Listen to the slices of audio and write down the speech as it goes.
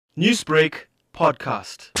Newsbreak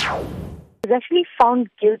Podcast. He was actually found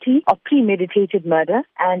guilty of premeditated murder,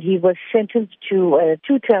 and he was sentenced to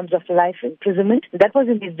 2 terms of life imprisonment. That was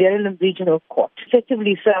in the Verulam Regional Court.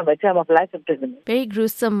 Effectively served a term of life imprisonment. Very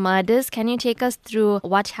gruesome murders. Can you take us through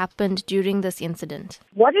what happened during this incident?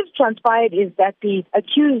 What has transpired is that the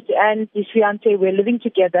accused and his fiance were living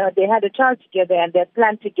together. They had a child together and they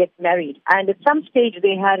planned to get married. And at some stage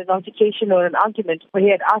they had an altercation or an argument where he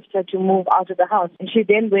had asked her to move out of the house, and she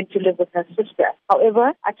then went to live with her sister.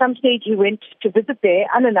 However, at some stage he went to visit there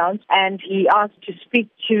unannounced, and he asked to speak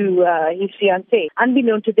to his fiancé.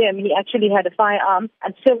 Unbeknown to them, he actually had a firearm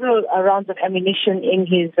and several rounds of ammunition in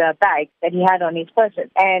his bag that he had on his person.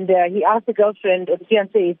 And he asked the girlfriend or the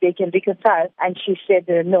fiancé if they can reconcile, and she said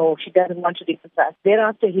no, she doesn't want to reconcile.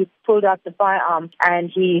 Thereafter, he pulled out the firearm and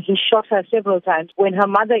he shot her several times. When her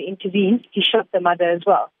mother intervened, he shot the mother as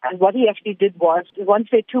well. And what he actually did was, once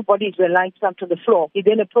their 2 bodies were lying slumped to the floor, he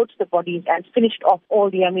then approached the bodies and finished off all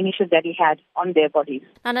the ammunition that he had on their bodies.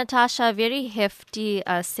 Now, Natasha, very hefty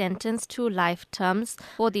sentence, 2 life terms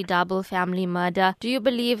for the double family murder. Do you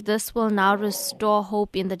believe this will now restore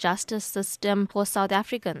hope in the justice system for South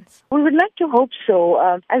Africans? We would like to hope so.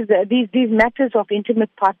 As these matters of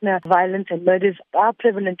intimate partner violence and murders are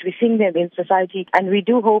prevalent, we're seeing them in society, and we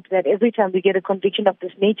do hope that every time we get a conviction of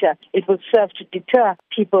this nature, it will serve to deter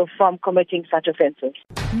people from committing such offences.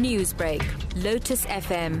 Newsbreak, Lotus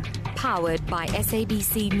FM, powered by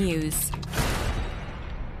SABC News.